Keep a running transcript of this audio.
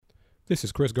This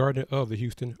is Kris Gardner of the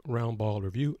Houston Roundball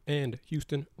Review and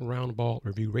Houston Roundball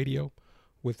Review Radio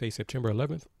with a September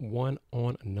 11th One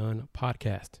on None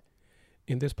podcast.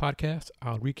 In this podcast,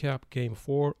 I'll recap Game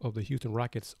 4 of the Houston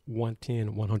Rockets'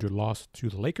 110-100 loss to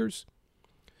the Lakers,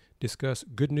 discuss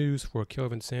good news for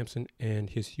Kelvin Sampson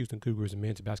and his Houston Cougars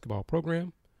men's basketball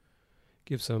program,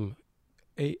 give some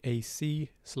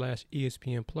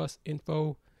AAC/ESPN Plus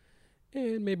info,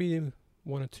 and maybe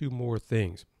one or two more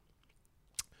things.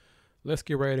 Let's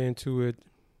get right into it.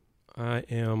 I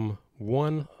am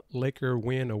one Laker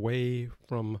win away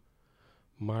from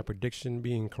my prediction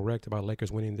being correct about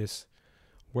Lakers winning this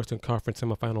Western Conference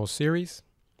semifinal series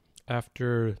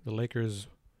after the Lakers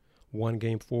won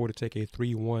Game 4 to take a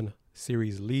 3-1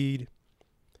 series lead.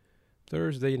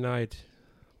 Thursday night,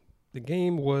 the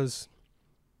game was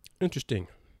interesting.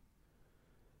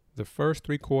 The first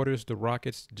three quarters, the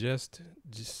Rockets just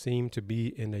seemed to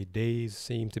be in a daze,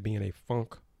 seemed to be in a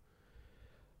funk.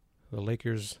 The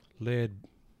Lakers led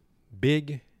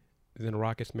big. Then the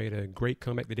Rockets made a great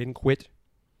comeback. They didn't quit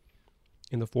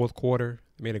in the fourth quarter.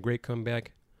 They made a great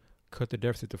comeback, cut the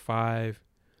deficit to 5,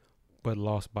 but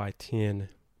lost by 10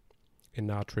 and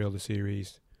now trail the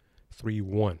series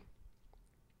 3-1.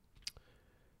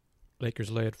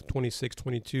 Lakers led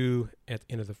 26-22 at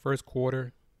the end of the first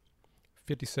quarter,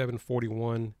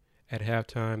 57-41 at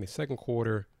halftime. The second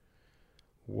quarter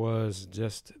was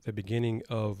just the beginning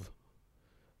of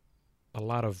a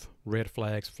lot of red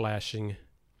flags flashing.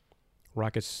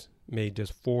 Rockets made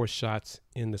just 4 shots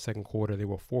in the second quarter. They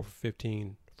were 4 for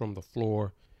 15 from the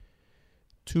floor,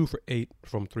 2 for 8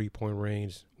 from three-point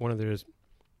range. One of their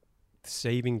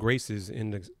saving graces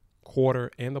in the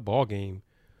quarter and the ball game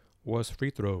was free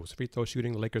throws. Free throw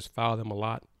shooting, the Lakers fouled them a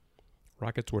lot.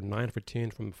 Rockets were 9 for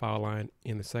 10 from the foul line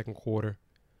in the second quarter.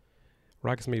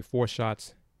 Rockets made 4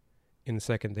 shots in the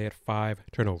second. They had 5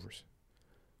 turnovers.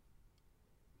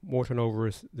 More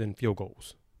turnovers than field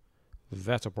goals.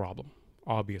 That's a problem,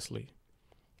 obviously.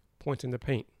 Points in the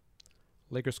paint.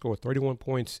 Lakers scored 31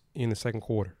 points in the second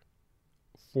quarter.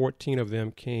 14 of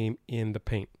them came in the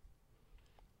paint.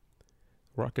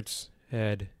 Rockets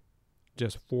had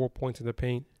just 4 points in the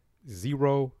paint,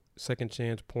 0 second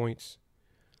chance points.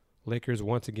 Lakers,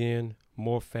 once again,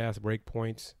 more fast break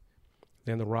points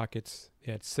than the Rockets.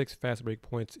 They had 6 fast break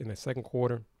points in the second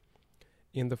quarter.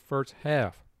 In the first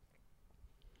half,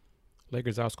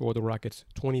 Lakers outscored the Rockets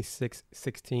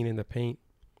 26-16 in the paint,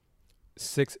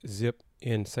 6-zip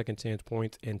in second chance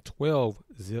points, and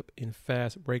 12-zip in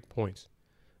fast break points.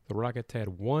 The Rockets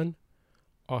had 1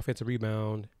 offensive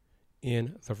rebound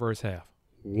in the first half.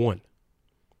 1.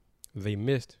 They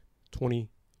missed 20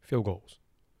 field goals.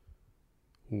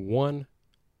 1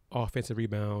 offensive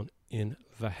rebound in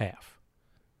the half.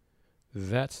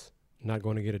 That's not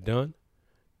going to get it done,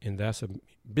 and that's a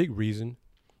big reason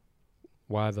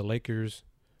why the Lakers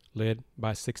led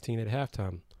by 16 at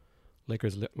halftime.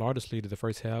 Lakers' largest lead of the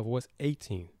first half was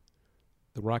 18.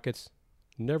 The Rockets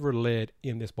never led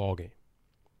in this ballgame.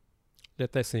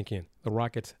 Let that sink in. The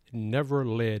Rockets never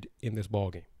led in this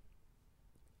ballgame.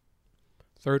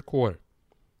 Third quarter,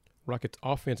 Rockets'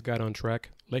 offense got on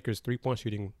track. Lakers' three-point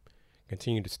shooting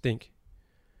continued to stink.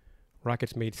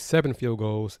 Rockets made 7 field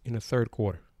goals in the third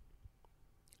quarter.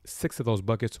 6 of those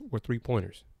buckets were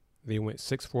three-pointers. They went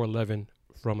 6 for 11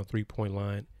 from a three-point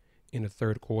line in the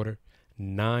third quarter,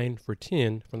 9 for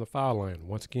 10 from the foul line.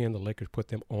 Once again, the Lakers put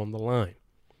them on the line,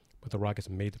 but the Rockets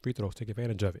made the free throws, take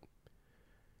advantage of it.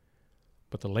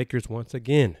 But the Lakers, once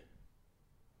again,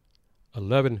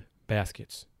 11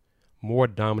 baskets, more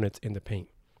dominance in the paint,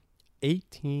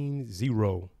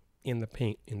 18-0 in the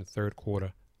paint in the third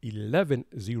quarter,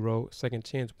 11-0 second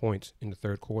chance points in the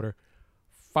third quarter,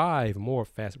 5 more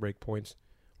fast break points.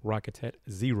 Rockets had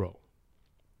 0.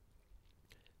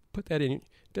 Put that in.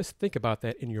 Just think about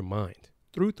that in your mind.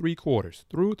 Through three quarters,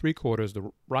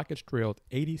 the Rockets trailed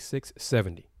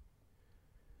 86-70.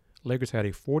 Lakers had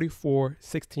a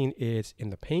 44-16 edge in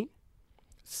the paint,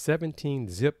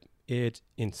 17-zip edge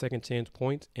in second chance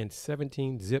points, and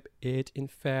 17-zip edge in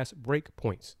fast break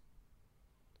points.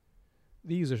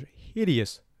 These are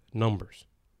hideous numbers.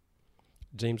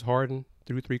 James Harden,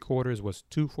 through 3 quarters, was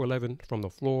 2 for 11 from the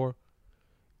floor,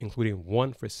 including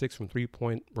 1 for 6 from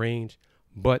three-point range,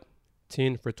 but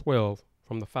 10 for 12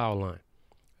 from the foul line.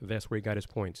 That's where he got his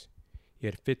points. He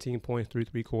had 15 points through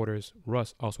 3 quarters.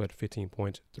 Russ also had 15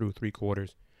 points through 3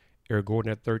 quarters. Eric Gordon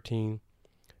had 13.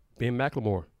 Ben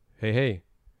McLemore, hey.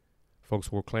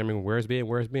 Folks were clamoring, where's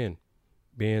Ben?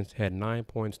 Ben had 9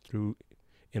 points through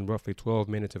in roughly 12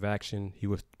 minutes of action. He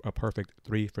was a perfect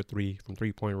 3 for 3 from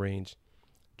three-point range.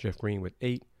 Jeff Green with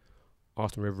 8.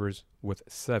 Austin Rivers with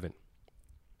 7.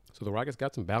 So the Rockets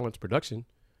got some balanced production.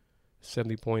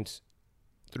 70 points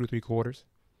through 3 quarters.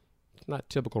 It's not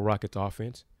typical Rockets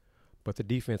offense, but the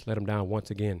defense let them down once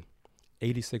again.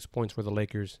 86 points for the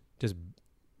Lakers, just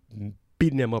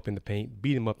beating them up in the paint,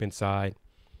 beating them up inside,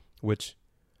 which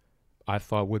I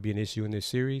thought would be an issue in this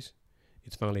series.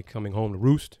 It's finally coming home to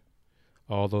roost.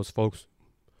 All those folks,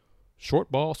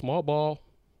 short ball, small ball,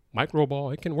 micro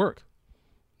ball, it can work.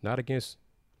 Not against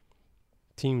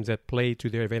teams that play to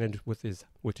their advantage, which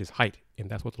is height, and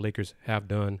that's what the Lakers have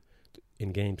done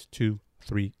in games 2,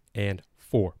 3, and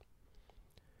 4.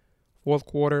 Fourth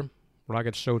quarter,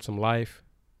 Rockets showed some life.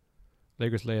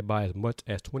 Lakers led by as much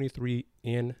as 23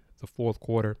 in the fourth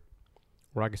quarter.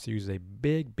 Rockets used a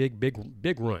big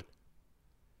run,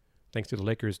 thanks to the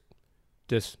Lakers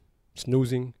just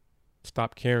snoozing,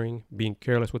 stop caring, being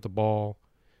careless with the ball.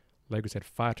 Lakers had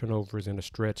 5 turnovers in a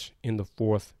stretch in the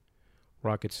fourth.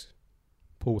 Rockets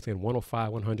pulled within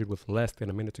 105-100 with less than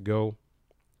a minute to go.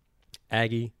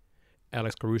 Aggie,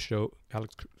 Alex Caruso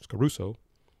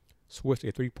switched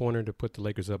a three-pointer to put the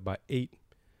Lakers up by 8.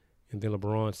 And then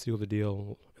LeBron sealed the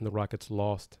deal, and the Rockets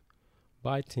lost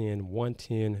by 10,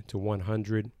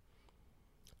 110-100.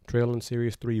 Trailing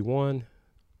series 3-1.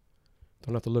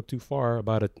 Don't have to look too far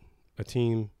about a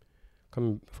team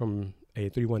coming from a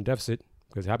 3-1 deficit,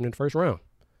 because it happened in the first round.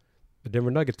 The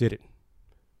Denver Nuggets did it.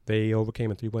 They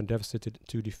overcame a 3-1 deficit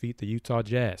to defeat the Utah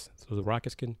Jazz. So the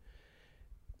Rockets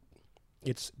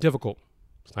it's difficult.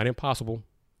 It's not impossible.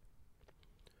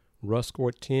 Russ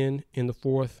scored 10 in the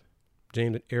fourth.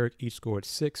 James and Eric each scored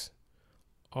 6.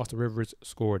 Austin Rivers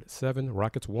scored 7.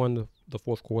 Rockets won the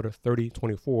fourth quarter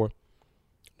 30-24.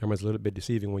 Number's a little bit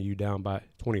deceiving when you're down by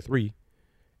 23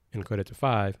 and cut it to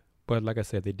 5. But like I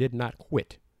said, they did not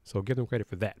quit. So give them credit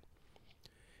for that.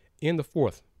 In the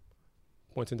fourth,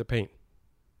 points in the paint,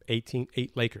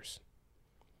 18-8 Lakers.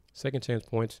 Second chance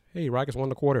points, hey, Rockets won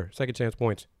the quarter. Second chance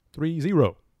points,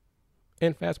 3-0.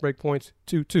 And fast break points,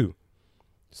 2-2.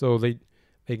 So they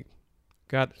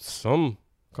got some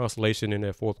consolation in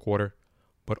that fourth quarter.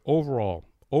 But overall,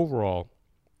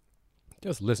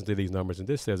 just listen to these numbers, and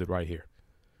this says it right here.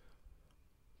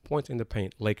 Points in the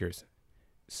paint, Lakers,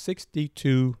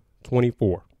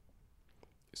 62-24.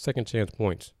 Second chance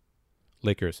points,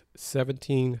 Lakers,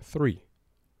 17-3.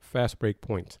 Fast break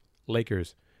points,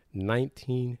 Lakers,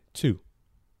 19-2.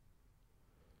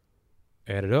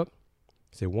 Add it up.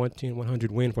 It's a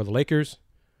 110-100 win for the Lakers.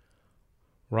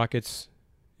 Rockets,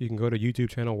 you can go to YouTube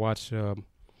channel, watch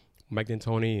Mike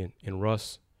D'Antoni and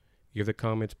Russ give the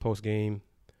comments post-game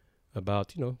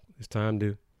about, it's time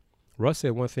to. Russ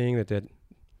said one thing that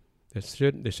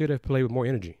they should have played with more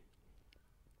energy.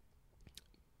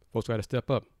 Folks got to step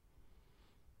up.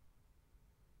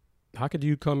 How could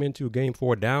you come into game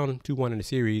 4 down 2-1 in the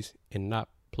series and not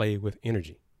play with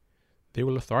energy? They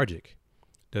were lethargic.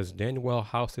 Does Daniel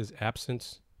House's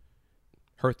absence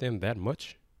hurt them that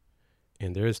much?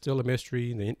 And there is still a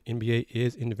mystery. The NBA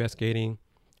is investigating.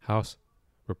 House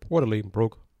reportedly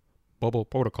broke bubble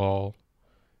protocol.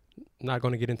 Not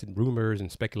going to get into rumors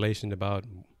and speculation about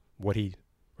what he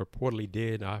reportedly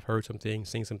did. I've heard some things,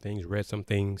 seen some things, read some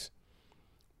things.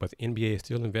 But the NBA is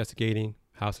still investigating.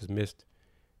 House has missed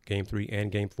Game 3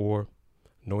 and Game 4.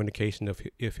 No indication of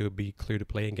if he'll be clear to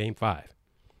play in Game 5.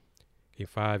 Game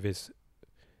 5 is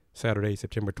Saturday,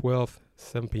 September 12th,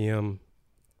 7 p.m.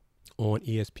 on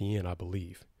ESPN, I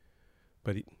believe.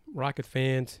 But Rocket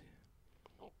fans,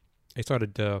 they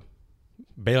started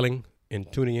bailing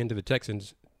and tuning into the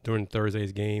Texans during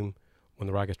Thursday's game when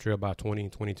the Rockets trailed by 20,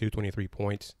 22, 23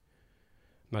 points.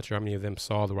 I'm not sure how many of them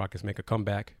saw the Rockets make a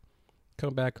comeback.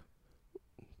 Comeback,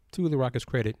 to the Rockets'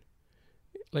 credit,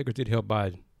 Lakers did help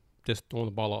by just throwing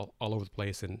the ball all over the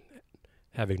place and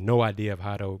having no idea of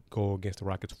how to go against the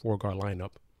Rockets' 4-guard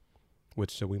lineup,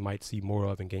 which we might see more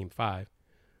of in Game 5.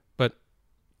 But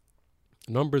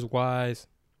numbers-wise,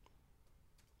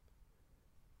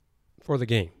 for the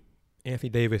game, Anthony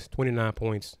Davis, 29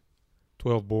 points,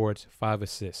 12 boards, 5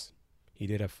 assists. He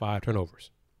did have 5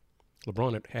 turnovers.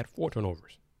 LeBron had 4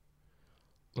 turnovers.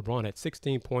 LeBron had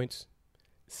 16 points,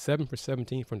 7 for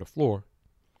 17 from the floor,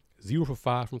 0 for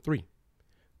 5 from 3.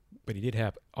 But he did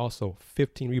have also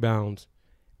 15 rebounds,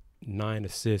 9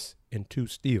 assists, and 2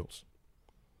 steals.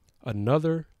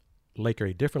 Another Laker,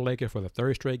 a different Laker for the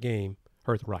third straight game,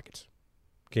 hurt the Rockets.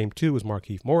 Game 2 was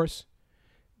Markieff Morris.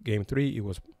 Game 3, it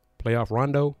was playoff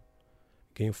Rondo.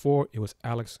 Game 4, it was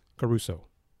Alex Caruso.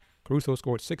 Caruso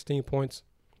scored 16 points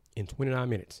in 29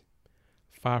 minutes.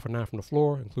 5 for 9 from the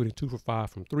floor, including 2 for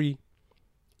 5 from 3.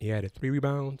 He added 3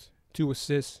 rebounds, 2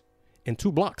 assists, and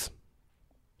 2 blocks.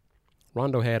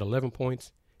 Rondo had 11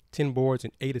 points, 10 boards,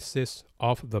 and 8 assists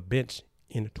off the bench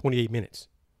in 28 minutes.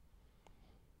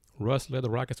 Russ led the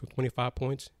Rockets with 25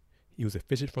 points. He was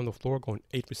efficient from the floor, going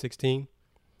 8 for 16,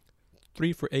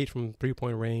 3 for 8 from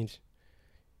three-point range.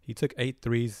 He took 8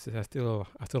 threes. I still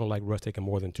don't like Russ taking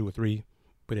more than 2 or 3,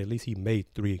 but at least he made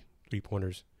 3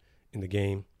 3-pointers in the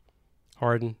game.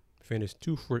 Harden finished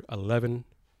 2 for 11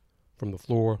 from the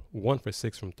floor, 1 for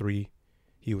 6 from 3.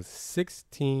 He was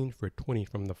 16 for 20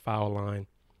 from the foul line.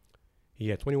 He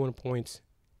had 21 points,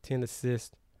 10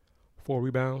 assists, 4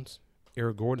 rebounds.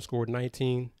 Eric Gordon scored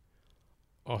 19.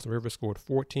 Austin Rivers scored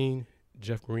 14.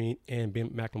 Jeff Green and Ben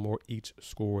McLemore each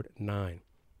scored 9.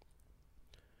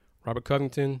 Robert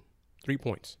Covington, 3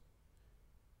 points.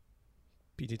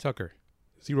 P.J. Tucker,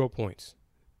 0 points.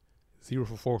 0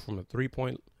 for 4 from the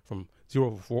 3-point, from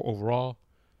 0 for 4 overall,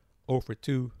 0 for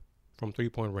 2 from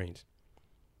 3-point range.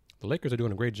 The Lakers are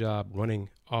doing a great job running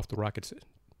off the Rockets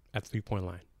at the 3-point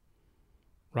line.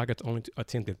 Rockets only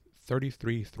attempted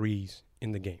 33 threes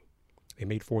in the game. They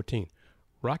made 14.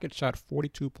 Rockets shot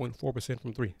 42.4%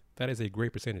 from 3. That is a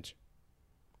great percentage.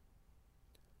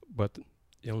 But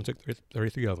they only took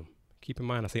 33 of them. Keep in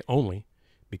mind, I say only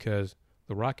because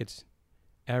the Rockets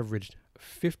averaged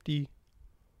 50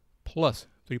 plus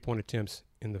 3-point attempts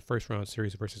in the first round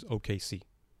series versus OKC.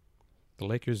 The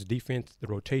Lakers' defense, the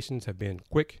rotations have been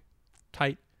quick,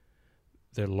 tight.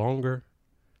 They're longer,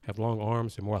 have long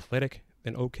arms, they're more athletic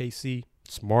than OKC,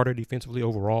 smarter defensively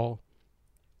overall.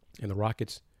 And the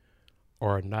Rockets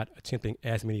are not attempting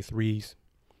as many threes.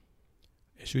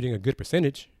 They're shooting a good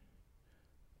percentage,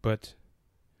 but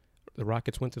the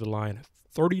Rockets went to the line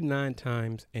 39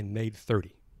 times and made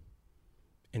 30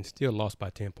 and still lost by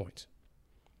 10 points.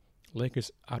 Lakers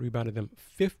out-rebounded them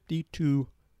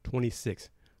 52-26.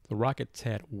 The Rockets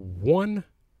had 1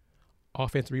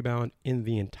 offensive rebound in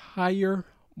the entire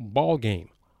ball game.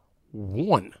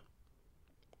 1.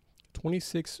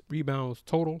 26 rebounds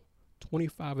total.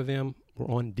 25 of them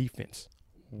were on defense.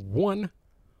 1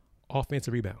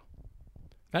 offensive rebound.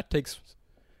 That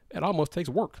almost takes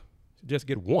work to just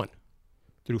get 1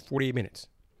 through 48 minutes.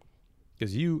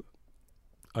 Because you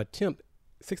attempt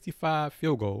 65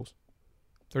 field goals,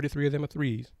 33 of them are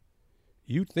threes.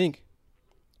 You'd think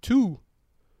 2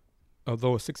 of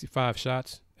those 65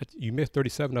 shots, you missed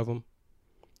 37 of them,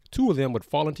 2 of them would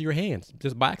fall into your hands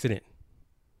just by accident.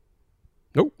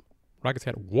 Nope. Rockets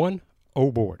had 1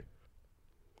 board.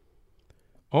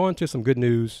 On to some good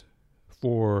news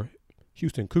for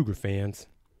Houston Cougar fans.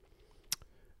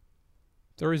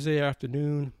 Thursday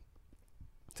afternoon,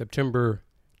 September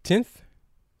 10th,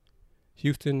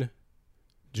 Houston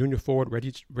junior forward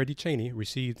Reggie Chaney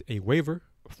received a waiver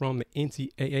from the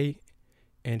NCAA,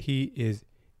 and he is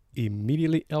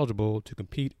immediately eligible to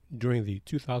compete during the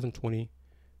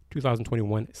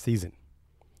 2020-2021 season.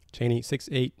 Chaney,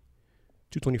 6'8",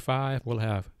 225, will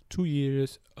have 2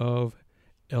 years of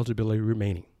eligibility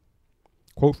remaining.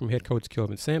 Quote from head coach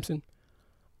Kelvin Sampson: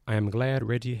 "I am glad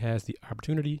Reggie has the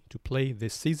opportunity to play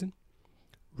this season.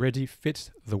 Reggie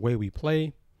fits the way we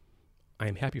play. I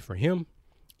am happy for him,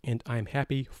 and I am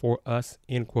happy for us,"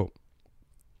 end quote.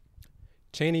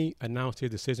 Chaney announced his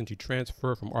decision to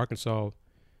transfer from Arkansas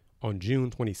on June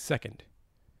 22nd.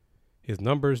 His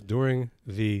numbers during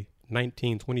the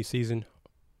 1920 season,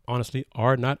 honestly,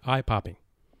 are not eye-popping.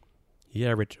 He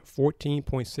averaged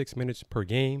 14.6 minutes per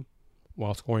game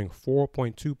while scoring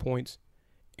 4.2 points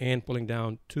and pulling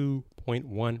down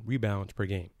 2.1 rebounds per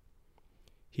game.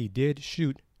 He did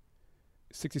shoot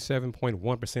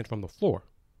 67.1% from the floor.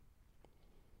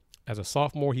 As a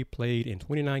sophomore, he played in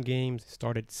 29 games,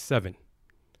 started 7.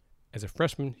 As a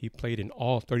freshman, he played in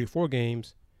all 34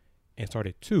 games and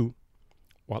started 2,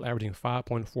 while averaging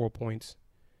 5.4 points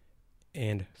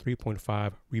and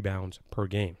 3.5 rebounds per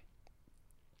game.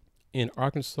 In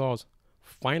Arkansas's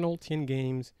final 10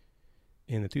 games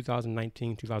in the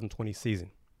 2019-2020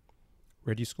 season,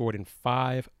 Reggie scored in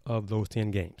 5 of those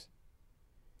 10 games.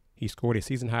 He scored a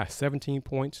season-high 17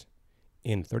 points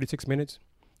in 36 minutes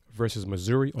versus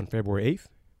Missouri on February 8th.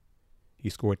 He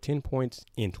scored 10 points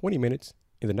in 20 minutes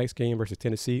in the next game versus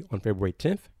Tennessee on February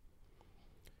 10th.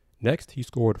 Next, he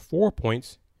scored 4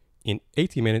 points in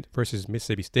 18 minutes versus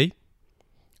Mississippi State.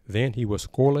 Then he was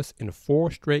scoreless in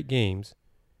 4 straight games,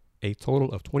 a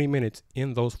total of 20 minutes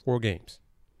in those 4 games.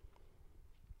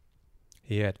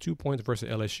 He had 2 points versus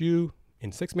LSU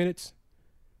in 6 minutes,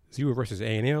 0 versus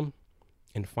A&M,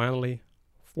 and finally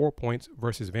 4 points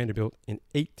versus Vanderbilt in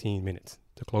 18 minutes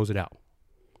to close it out.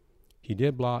 He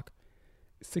did block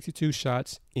 62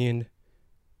 shots in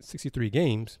 63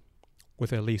 games,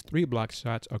 with at least 3 blocked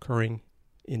shots occurring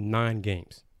in 9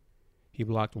 games. He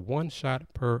blocked 1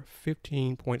 shot per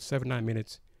 15.79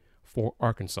 minutes for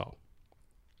Arkansas.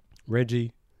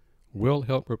 Reggie will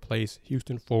help replace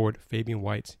Houston forward Fabian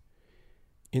White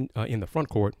in the front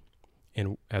court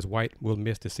and as White will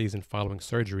miss the season following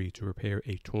surgery to repair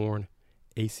a torn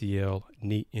ACL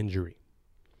knee injury.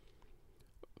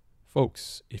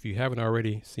 Folks, if you haven't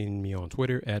already seen me on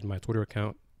Twitter, add my Twitter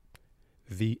account,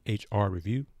 VHR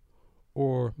Review,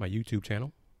 or my YouTube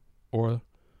channel, or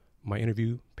my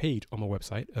interview page on my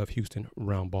website of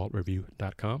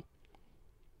HoustonRoundBallReview.com,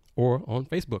 or on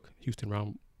Facebook, Houston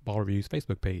Roundball Review's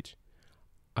Facebook page.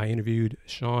 I interviewed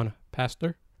Sean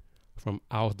Pastor from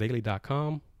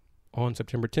OwlsDaily.com on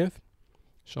September 10th.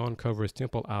 Sean covers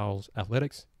Temple Owls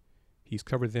athletics. He's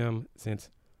covered them since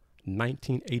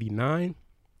 1989.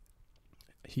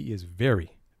 He is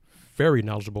very, very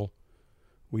knowledgeable.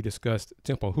 We discussed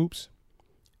Temple hoops,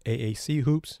 AAC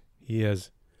hoops. He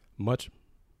has much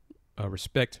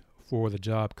respect for the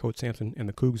job Coach Sampson and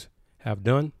the Cougs have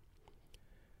done.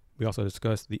 We also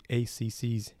discussed the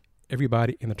ACC's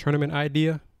Everybody in the Tournament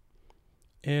idea,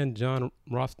 and John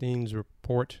Rothstein's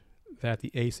report that the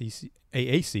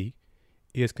AAC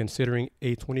is considering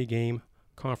a 20-game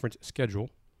conference schedule,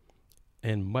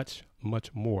 and much,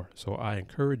 much more. So I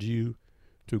encourage you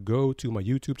to go to my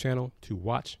YouTube channel to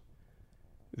watch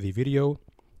the video.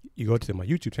 You go to my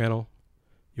YouTube channel,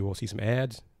 you will see some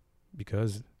ads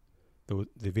because the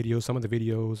videos, some of the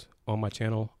videos on my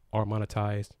channel are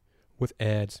monetized with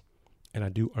ads, and I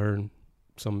do earn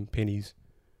some pennies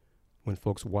when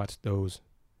folks watch those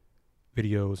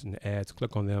videos and the ads,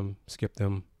 click on them, skip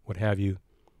them, what have you.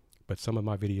 But some of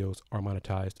my videos are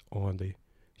monetized on the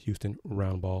Houston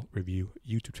Roundball Review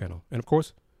YouTube channel. And of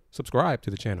course, subscribe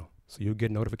to the channel so you'll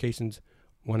get notifications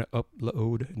when I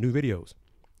upload new videos.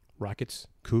 Rockets,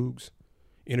 Coogs,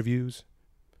 interviews,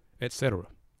 etc.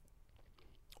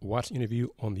 Watch the interview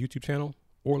on the YouTube channel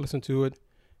or listen to it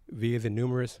via the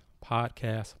numerous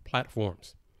podcast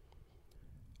platforms.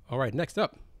 All right, next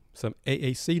up, some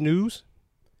AAC news.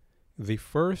 The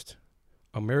first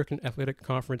American Athletic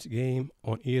Conference game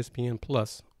on ESPN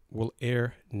Plus will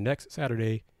air next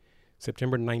Saturday,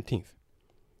 September 19th.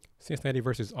 Cincinnati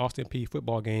versus Austin Peay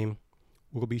football game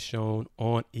will be shown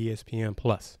on ESPN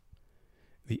Plus.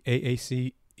 The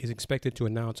AAC is expected to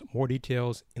announce more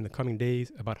details in the coming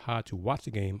days about how to watch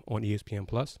the game on ESPN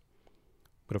Plus.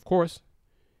 But of course,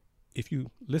 if you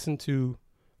listen to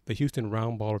the Houston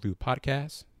Roundball Review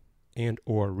podcast and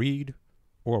or read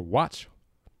or watch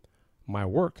my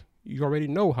work, you already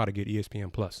know how to get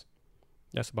ESPN Plus.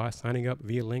 That's by signing up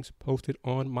via links posted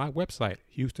on my website,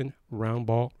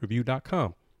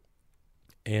 HoustonRoundballReview.com,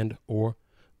 and or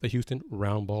the Houston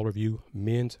Roundball Review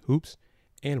men's hoops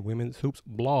and women's hoops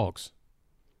blogs.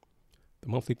 The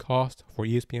monthly cost for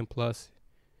ESPN Plus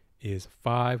is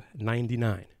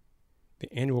 $5.99.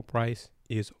 The annual price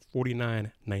is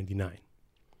 $49.99.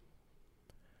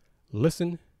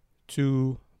 Listen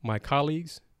to my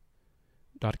colleagues,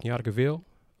 Dr. Kenyatta Gaville,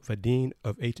 the Dean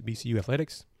of HBCU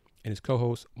Athletics, and his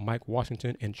co-hosts Mike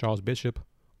Washington and Charles Bishop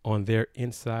on their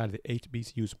Inside the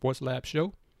HBCU Sports Lab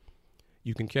show.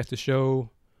 You can catch the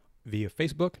show via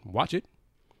Facebook and watch it,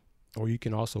 or you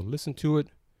can also listen to it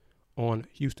on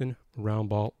Houston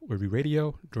Roundball Review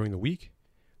Radio during the week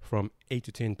from 8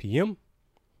 to 10 p.m.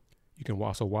 You can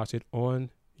also watch it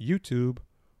on YouTube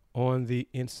on the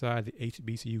Inside the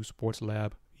HBCU Sports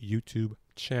Lab YouTube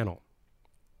channel.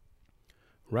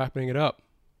 Wrapping it up,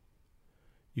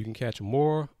 you can catch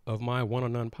more of my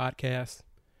one-on-one podcasts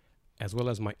as well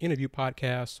as my interview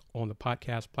podcasts on the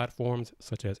podcast platforms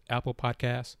such as Apple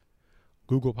Podcasts,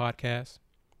 Google Podcasts,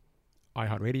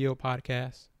 iHeartRadio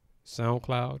Podcasts,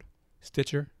 SoundCloud,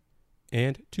 Stitcher,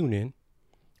 and TuneIn,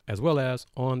 as well as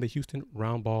on the Houston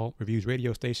Roundball Reviews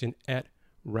radio station at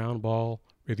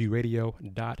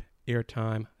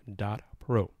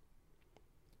roundballreviewradio.airtime.pro.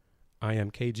 I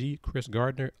am KG Kris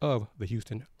Gardner of the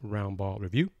Houston Roundball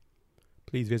Review.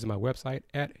 Please visit my website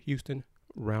at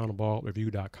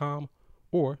HoustonRoundballReview.com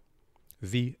or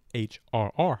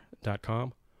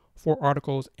VHRR.com for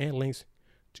articles and links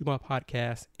to my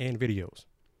podcasts and videos.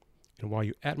 And while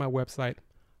you're at my website,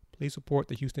 please support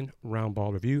the Houston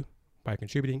Roundball Review by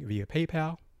contributing via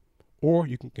PayPal, or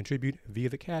you can contribute via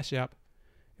the Cash App.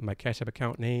 And my Cash App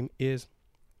account name is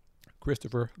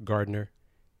Christopher Gardner,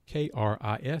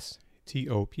 KRISTOPHERGARDNER.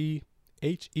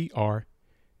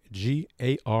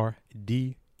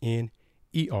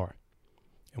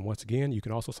 And once again, you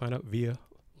can also sign up via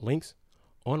links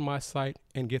on my site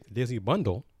and get the Disney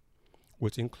Bundle,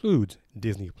 which includes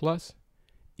Disney Plus,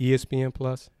 ESPN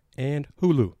Plus, and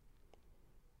Hulu.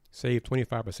 Save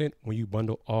 25% when you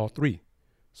bundle all three.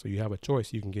 So you have a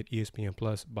choice. You can get ESPN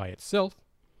Plus by itself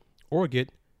or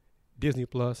get Disney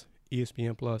Plus,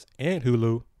 ESPN Plus, and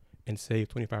Hulu and save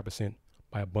 25%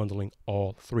 by bundling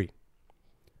all three.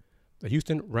 The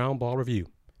Houston Roundball Review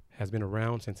has been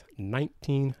around since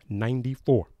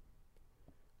 1994.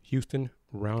 Houston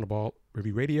Roundball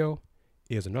Review Radio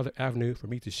is another avenue for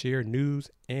me to share news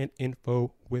and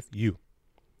info with you.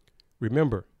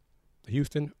 Remember, the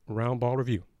Houston Roundball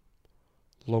Review.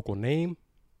 Local name,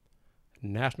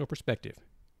 national perspective.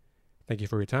 Thank you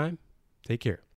for your time. Take care.